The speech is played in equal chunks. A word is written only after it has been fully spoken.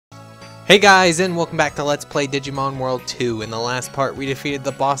Hey guys, and welcome back to Let's Play Digimon World 2. In the last part, we defeated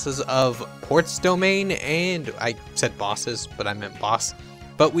the bosses of Port's Domain, and I said bosses, but I meant boss.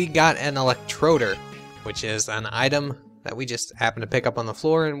 But we got an Electroder, which is an item that we just happened to pick up on the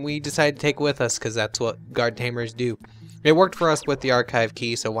floor, and we decided to take with us, because that's what guard tamers do. It worked for us with the archive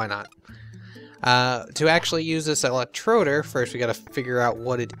key, so why not? To actually use this Electroder, first we gotta figure out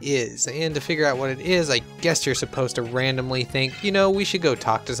what it is. And to figure out what it is, I guess you're supposed to randomly think, you know, we should go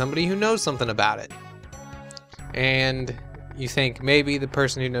talk to somebody who knows something about it. And you think maybe the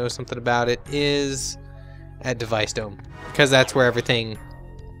person who knows something about it is at Device Dome, because that's where everything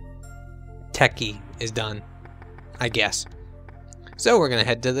techie is done, I guess. So we're gonna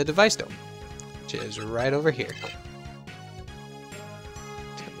head to the Device Dome, which is right over here.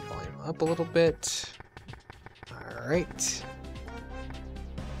 Up a little bit. Alright.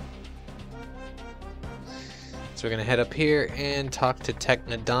 So we're gonna head up here and talk to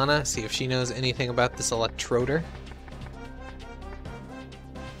Technodonna, see if she knows anything about this Electroder.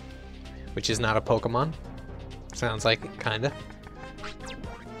 Which is not a Pokemon. Sounds like it, kinda.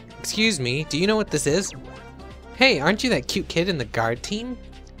 Excuse me, do you know what this is? Hey, aren't you that cute kid in the guard team?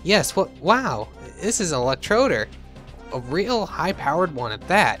 Yes, what? Wow, this is an Electroder. A real high-powered one at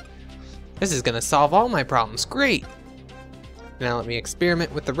that. This is gonna solve all my problems. Great! Now let me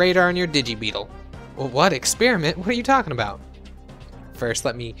experiment with the radar on your Digibeetle. Well, what? Experiment? What are you talking about? First,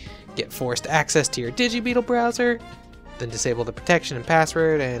 let me get forced access to your Digibeetle browser, then disable the protection and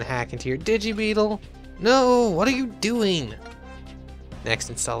password and hack into your Digibeetle. No! What are you doing? Next,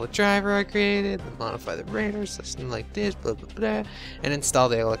 install the driver I created, then modify the radar, something like this, blah blah blah, and install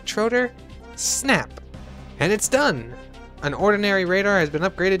the Electroder. Snap! And it's done! An ordinary radar has been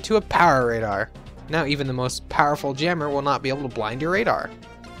upgraded to a power radar. Now even the most powerful jammer will not be able to blind your radar.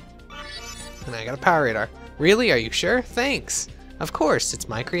 And I got a power radar. Really? Are you sure? Thanks. Of course, it's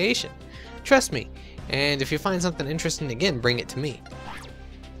my creation. Trust me. And if you find something interesting again, bring it to me.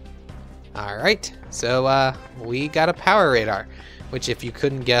 Alright, so we got a power radar, which if you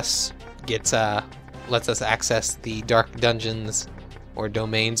couldn't guess, lets us access the dark dungeons or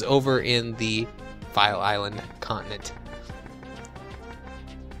domains over in the File Island continent.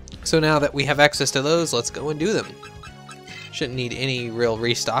 So now that we have access to those, let's go and do them. Shouldn't need any real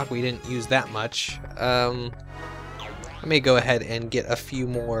restock, we didn't use that much. I may go ahead and get a few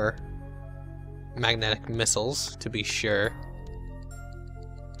more magnetic missiles to be sure.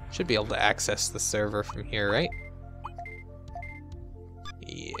 Should be able to access the server from here, right?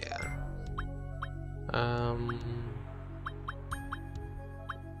 Yeah.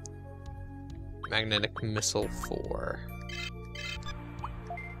 Magnetic missile 4.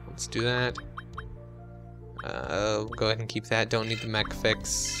 Let's do that. Go ahead and keep that. Don't need the mech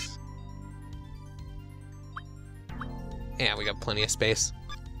fix. Yeah, we got plenty of space.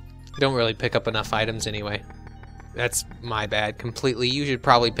 Don't really pick up enough items anyway. That's my bad completely. You should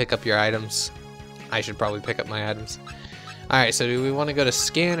probably pick up your items. I should probably pick up my items. Alright, so do we want to go to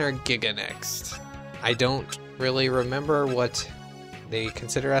Scan or Giga next? I don't really remember what they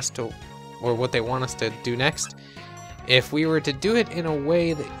consider us to, or what they want us to do next. If we were to do it in a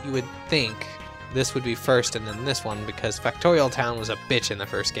way that you would think, this would be first and then this one, because Factorial Town was a bitch in the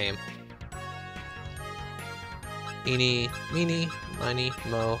first game. Eeny, meeny, miny,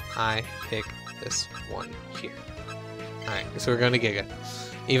 mo, I pick this one here. Alright, so we're going to Giga.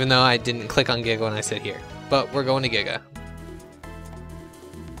 Even though I didn't click on Giga when I said here. But we're going to Giga.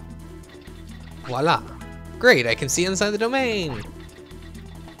 Voila! Great, I can see inside the domain!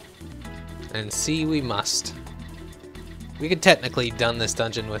 And see we must. We could technically done this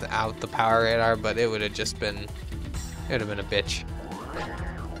dungeon without the power radar, but it would have just been, it would have been a bitch.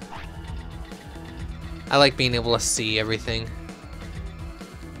 I like being able to see everything.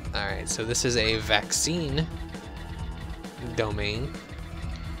 Alright, so this is a vaccine domain.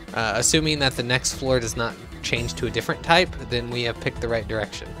 Assuming that the next floor does not change to a different type, then we have picked the right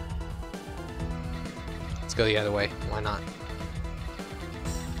direction. Let's go the other way, why not?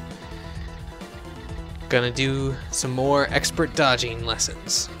 Gonna do some more expert dodging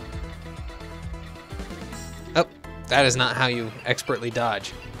lessons. Oh, that is not how you expertly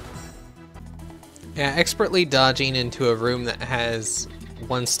dodge. Yeah, expertly dodging into a room that has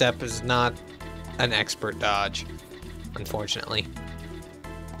one step is not an expert dodge, unfortunately.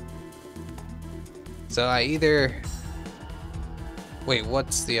 So I either... Wait,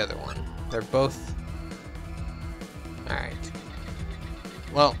 what's the other one? They're both... Alright.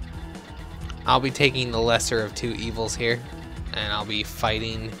 Well, I'll be taking the lesser of two evils here, and I'll be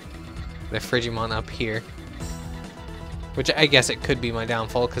fighting the Frigimon up here. Which I guess it could be my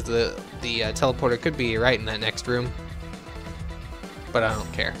downfall, because the teleporter could be right in that next room. but I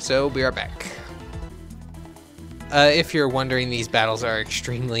don't care. So be right back. If you're wondering, these battles are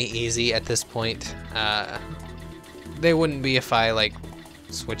extremely easy at this point. They wouldn't be if I like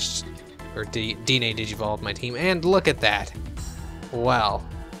switched or DNA Digivolved my team. And look at that. Well.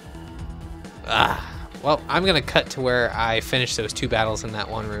 Well, I'm gonna cut to where I finished those 2 battles in that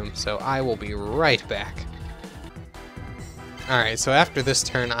one room, so I will be right back. Alright, so after this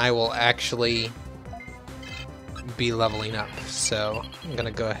turn, I will actually be leveling up. So I'm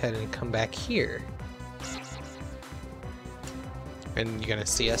gonna go ahead and come back here. And you're gonna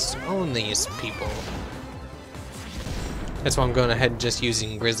see us own these people. That's why I'm going ahead and just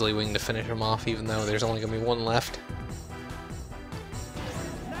using Grizzly Wing to finish them off, even though there's only gonna be 1 left.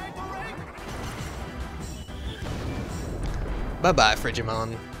 Bye-bye,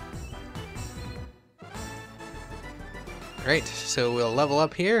 Frigimon. Alright, so we'll level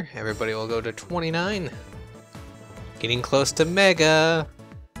up here. Everybody will go to 29. Getting close to Mega.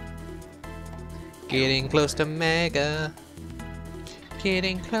 Getting close to Mega.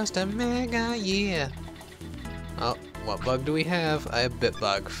 Getting close to Mega, yeah. Oh, what bug do we have? I have Bit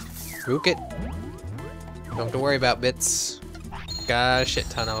Bug. Fook it. Don't have to worry about bits. Got a shit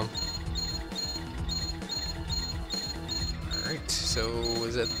ton of them. Alright, so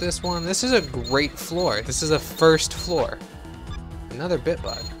is it this one? This is a great floor. This is a first floor. Another Bit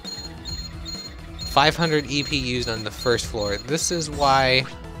Bug. 500 EP used on the first floor. This is why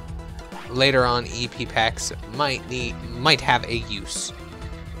later on EP packs might have a use.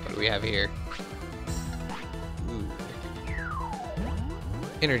 What do we have here? Ooh.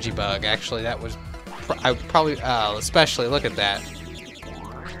 Energy Bug. Actually, that was I probably especially look at that.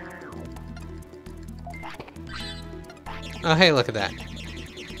 Oh, hey, look at that.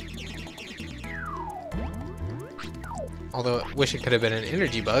 Although I wish it could have been an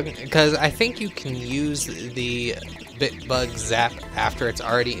energy bug, because I think you can use the Bit Bug Zap after it's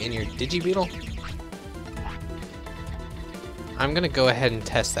already in your Digibeetle. I'm gonna go ahead and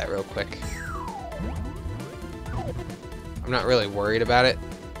test that real quick. I'm not really worried about it.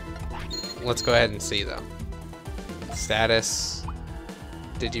 Let's go ahead and see though. Status,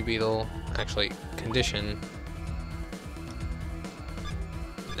 Digibeetle, actually condition.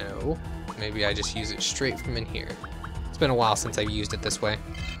 No, maybe I just use it straight from in here. It's been a while since I've used it this way.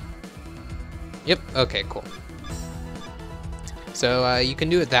 Yep, okay, cool. So you can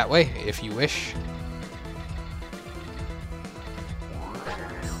do it that way if you wish.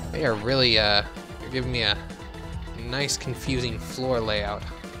 They are really they're giving me a nice confusing floor layout.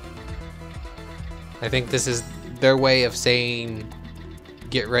 I think this is their way of saying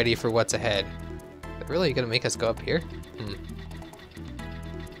get ready for what's ahead. They're really gonna make us go up here?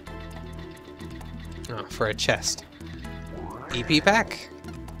 Oh, for a chest. EP pack?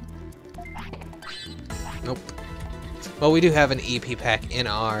 Nope. Well, we do have an EP pack in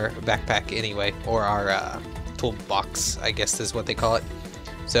our backpack anyway, or our toolbox, I guess is what they call it.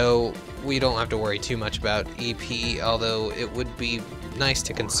 So we don't have to worry too much about EP, although it would be nice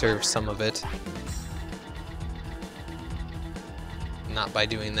to conserve some of it. Not by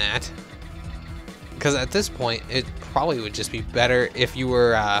doing that. Because at this point, it probably would just be better if you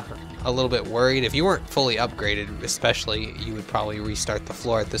were a little bit worried. If you weren't fully upgraded, especially, you would probably restart the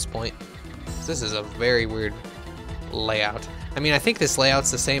floor at this point. This is a very weird layout. I mean, I think this layout's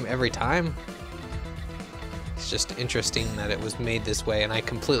the same every time. It's just interesting that it was made this way, and I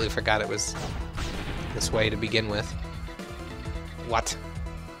completely forgot it was this way to begin with. What?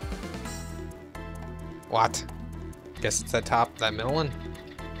 What? Guess it's that top, that middle one?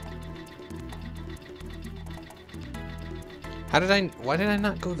 Why did I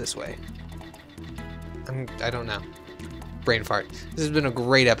not go this way? I don't know. Brain fart. This has been a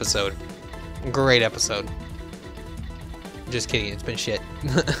great episode. Great episode. Just kidding, it's been shit.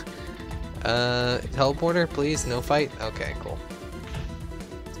 Teleporter, please, no fight? Okay, cool.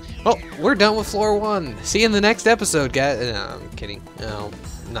 Well, we're done with floor 1. See you in the next episode, guys. No, I'm kidding. No,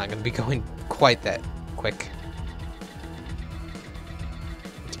 I'm not gonna be going quite that quick.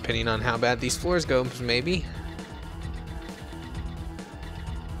 Depending on how bad these floors go, maybe.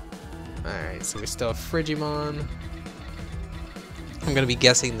 Alright, so we still have Frigimon. I'm gonna be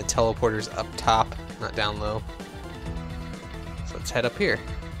guessing the teleporter's up top, not down low. So let's head up here.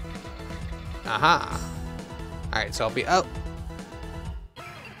 Aha! Alright, so I'll be up.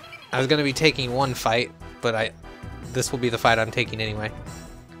 I was gonna be taking one fight, but this will be the fight I'm taking anyway.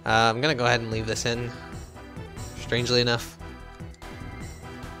 I'm gonna go ahead and leave this in. Strangely enough.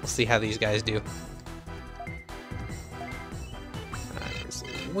 We'll see how these guys do. There's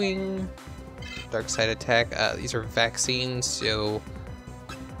a wing. Dark side attack. These are vaccines, so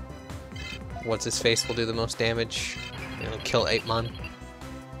what's his face will do the most damage. It'll kill Apemon.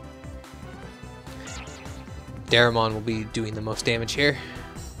 Digimon will be doing the most damage here.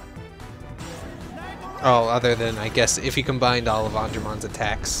 Oh, other than, I guess, if you combined all of Andramon's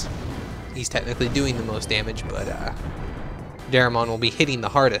attacks, he's technically doing the most damage, but Digimon will be hitting the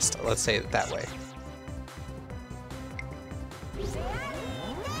hardest, let's say it that way.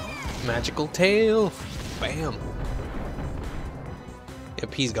 Magical Tail! Bam!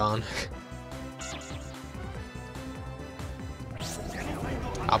 Yep, he's gone.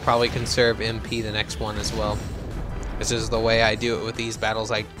 I'll probably conserve MP the next one as well. This is the way I do it with these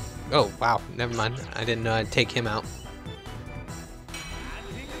battles. Oh, wow, never mind. I didn't know I'd take him out.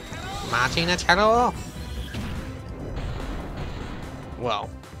 Machina Charo! Well,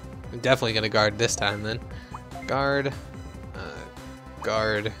 I'm definitely gonna guard this time then. Guard,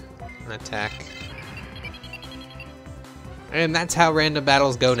 guard, attack. And that's how random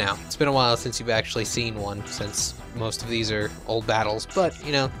battles go now. It's been a while since you've actually seen one, since most of these are old battles, but,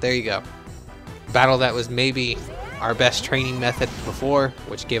 you know, there you go. Battle that was maybe our best training method before,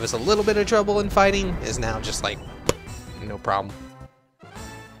 which gave us a little bit of trouble in fighting, is now just like, no problem.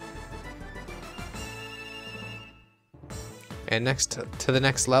 And next to the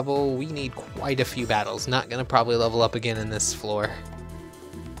next level, we need quite a few battles. Not gonna probably level up again in this floor,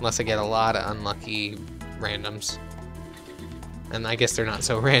 unless I get a lot of unlucky randoms. And I guess they're not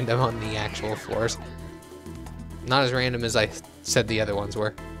so random on the actual floors. Not as random as I said the other ones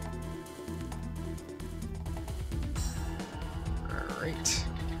were. Alright.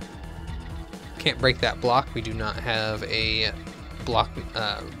 Can't break that block. We do not have a block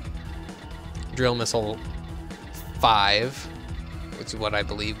drill missile 5, which is what I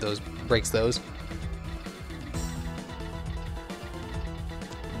believe breaks those.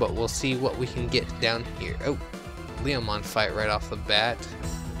 But we'll see what we can get down here. Oh, Leomon fight right off the bat.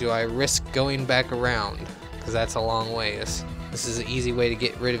 Do I risk going back around? Because that's a long ways. This is an easy way to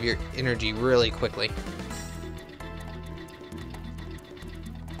get rid of your energy really quickly.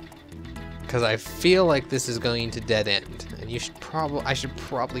 Because I feel like this is going to dead end, and I should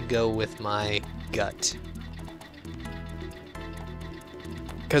probably go with my gut.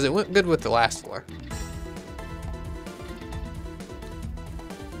 Because it went good with the last floor.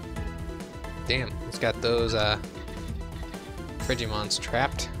 Damn, it's got those Frigimons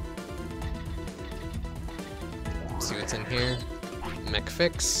trapped. Let's see what's in here. Mech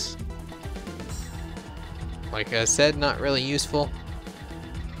fix. Like I said, not really useful.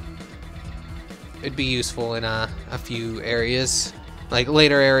 It'd be useful in a few areas. Like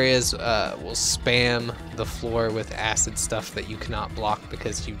later areas will spam the floor with acid stuff that you cannot block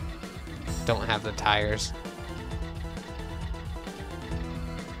because you don't have the tires.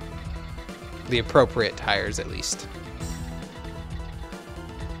 The appropriate tires, at least.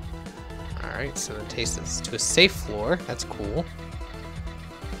 Alright, so it takes us to a safe floor. That's cool.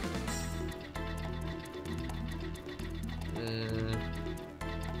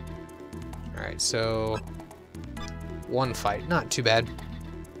 Alright, so one fight. Not too bad.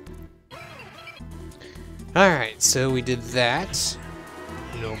 Alright, so we did that.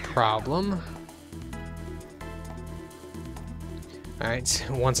 No problem. Alright,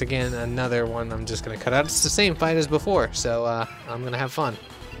 once again, another one I'm just going to cut out. It's the same fight as before, so I'm going to have fun.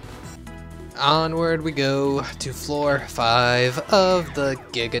 Onward we go to floor 5 of the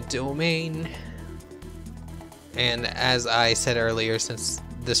Giga Domain. And as I said earlier, since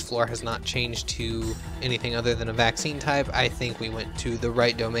this floor has not changed to anything other than a vaccine type, I think we went to the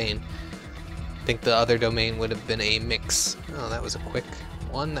right domain. I think the other domain would have been a mix. Oh, that was a quick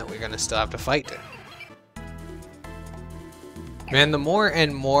one that we're going to still have to fight. Man, the more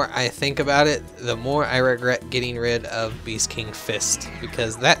and more I think about it, the more I regret getting rid of Beast King Fist.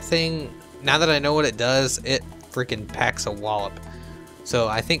 Because that thing, now that I know what it does, it freaking packs a wallop. So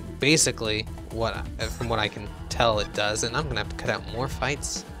I think basically, from what I can tell it does, and I'm going to have to cut out more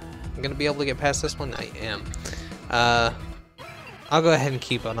fights. I'm going to be able to get past this one? I am. I'll go ahead and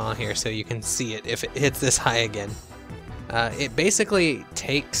keep it on here so you can see it if it hits this high again. It basically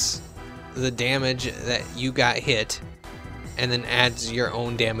takes the damage that you got hit and then adds your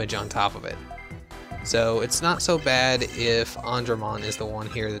own damage on top of it. So it's not so bad if Andramon is the one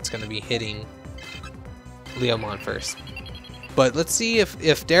here that's going to be hitting Leomon first. But let's see if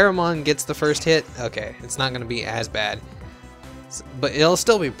Digimon gets the first hit. Okay, it's not going to be as bad. But it'll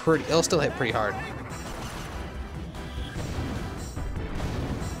still hit pretty hard.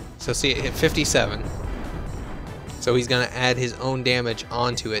 So see, it hit 57. So he's going to add his own damage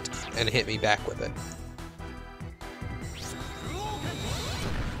onto it and hit me back with it.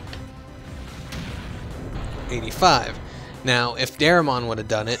 $85. Now, if Digimon would have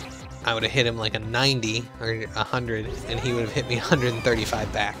done it, I would have hit him like a 90 or 100, and he would have hit me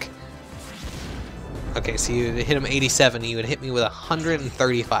 135 back. Okay, so you hit him 87, he would hit me with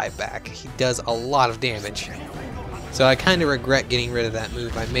 135 back. He does a lot of damage. So I kind of regret getting rid of that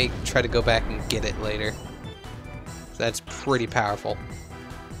move. I may try to go back and get it later. So that's pretty powerful.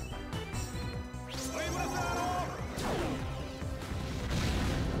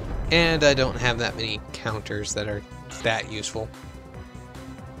 And I don't have that many counters that are that useful.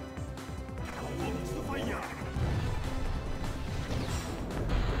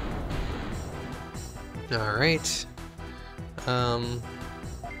 Alright. I'm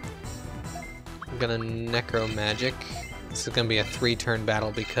gonna Necro Magic. This is gonna be a 3-turn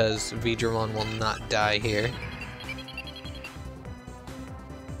battle because Digimon will not die here.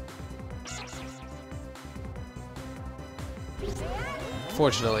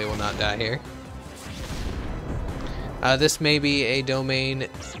 Fortunately, will not die here. This may be a domain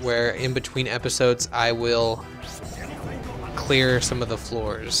where in between episodes I will clear some of the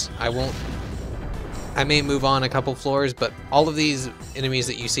floors. I may move on a couple floors, but all of these enemies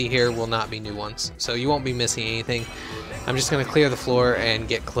that you see here will not be new ones. So you won't be missing anything. I'm just going to clear the floor and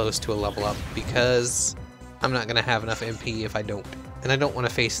get close to a level up because I'm not going to have enough MP if I don't. And I don't want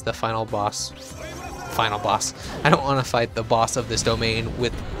to face the final boss. I don't want to fight the boss of this domain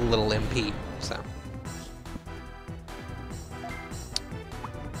with little MP. So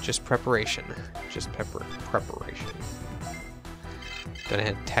just preparation. Just preparation.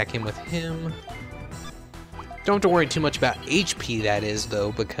 Gonna attack him with him. Don't have to worry too much about HP, that is,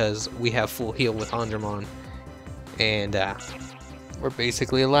 though, because we have full heal with Digimon. And we're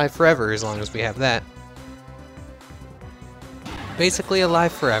basically alive forever as long as we have that. Basically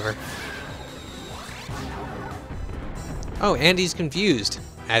alive forever. Oh, and he's confused,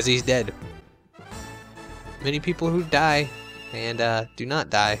 as he's dead. Many people who die and do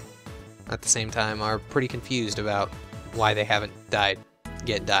not die at the same time are pretty confused about why they haven't died.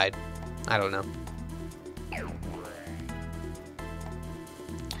 Died. I don't know.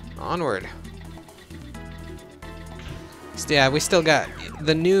 Onward. So yeah, we still got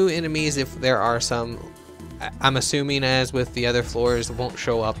the new enemies, if there are some. I'm assuming, as with the other floors, won't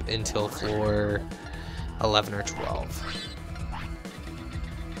show up until floor 11 or 12.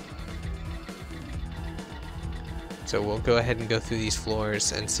 So we'll go ahead and go through these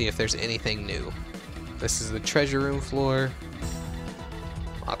floors and see if there's anything new. This is the treasure room floor.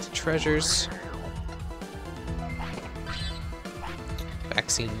 Lots of treasures.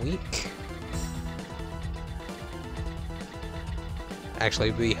 Vaccine week. Actually,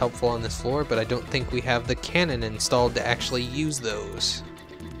 it'd be helpful on this floor, but I don't think we have the cannon installed to actually use those.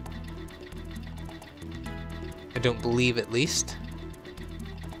 I don't believe, at least.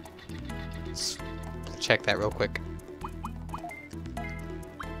 Let's check that real quick.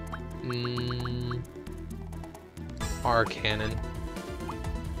 R cannon.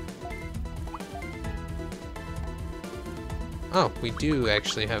 Oh, we do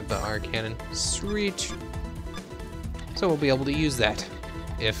actually have the R cannon. Sweet. So we'll be able to use that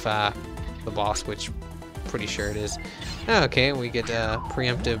if the boss, which I'm pretty sure it is. Okay, we get a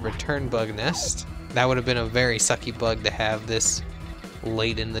preemptive return bug nest. That would have been a very sucky bug to have this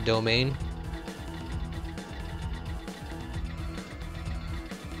late in the domain.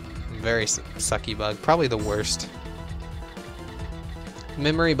 Very sucky bug, probably the worst.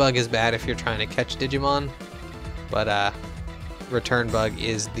 Memory bug is bad if you're trying to catch Digimon, but return bug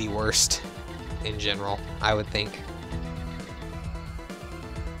is the worst in general, I would think.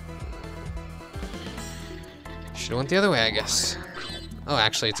 Should've went the other way, I guess. Oh,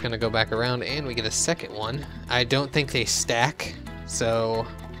 actually, it's gonna go back around and we get a second one. I don't think they stack, so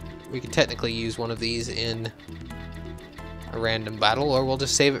we could technically use one of these in a random battle, or we'll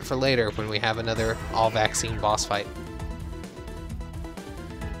just save it for later when we have another all-vaccine boss fight.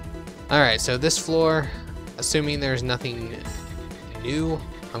 Alright, so this floor, assuming there's nothing new,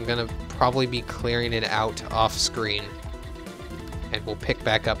 I'm gonna probably be clearing it out off screen. And we'll pick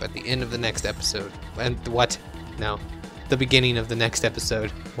back up at the end of the next episode. And what? No. The beginning of the next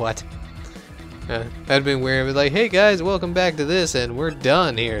episode. What? That'd been weird. I'd be like, hey guys, welcome back to this, and we're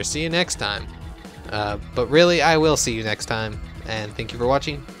done here. See you next time. But really, I will see you next time. And thank you for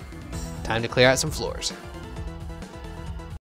watching. Time to clear out some floors.